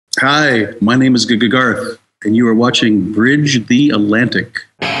Hi, my name is Garth, and you are watching Bridge the Atlantic.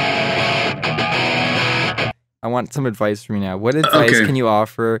 I want some advice from you now. What advice Okay. can you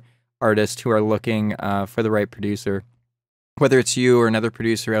offer artists who are looking for the right producer, whether it's you or another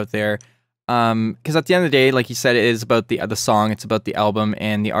producer out there? Because at the end of the day, like you said, it is about the song, it's about the album,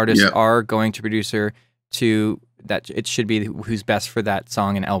 and the artists Yeah. are going to producer to that. It should be who's best for that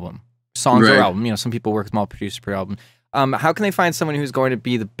song and album, songs or Right. album. You know, some people work with multiple producers per album. How can they find someone who's going to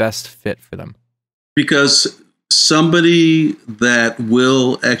be the best fit for them? Because somebody that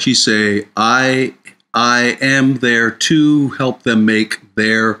will actually say, I am there to help them make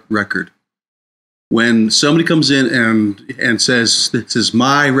their record. When somebody comes in and says, this is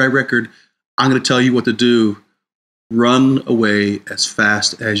my record, I'm going to tell you what to do. Run away as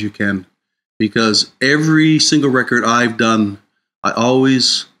fast as you can. Because every single record I've done, I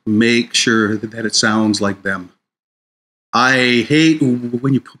always make sure that it sounds like them. I hate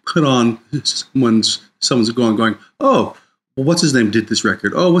when you put on someone's going, oh, well, what's his name did this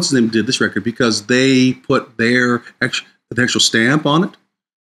record? Oh, what's his name did this record? Because they put their actual stamp on it,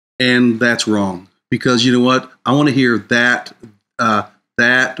 and that's wrong. Because you know what? I want to hear that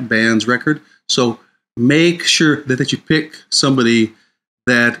band's record. So make sure that you pick somebody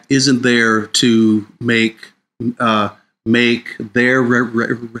that isn't there to make their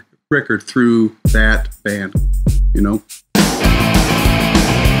record through that band. You know.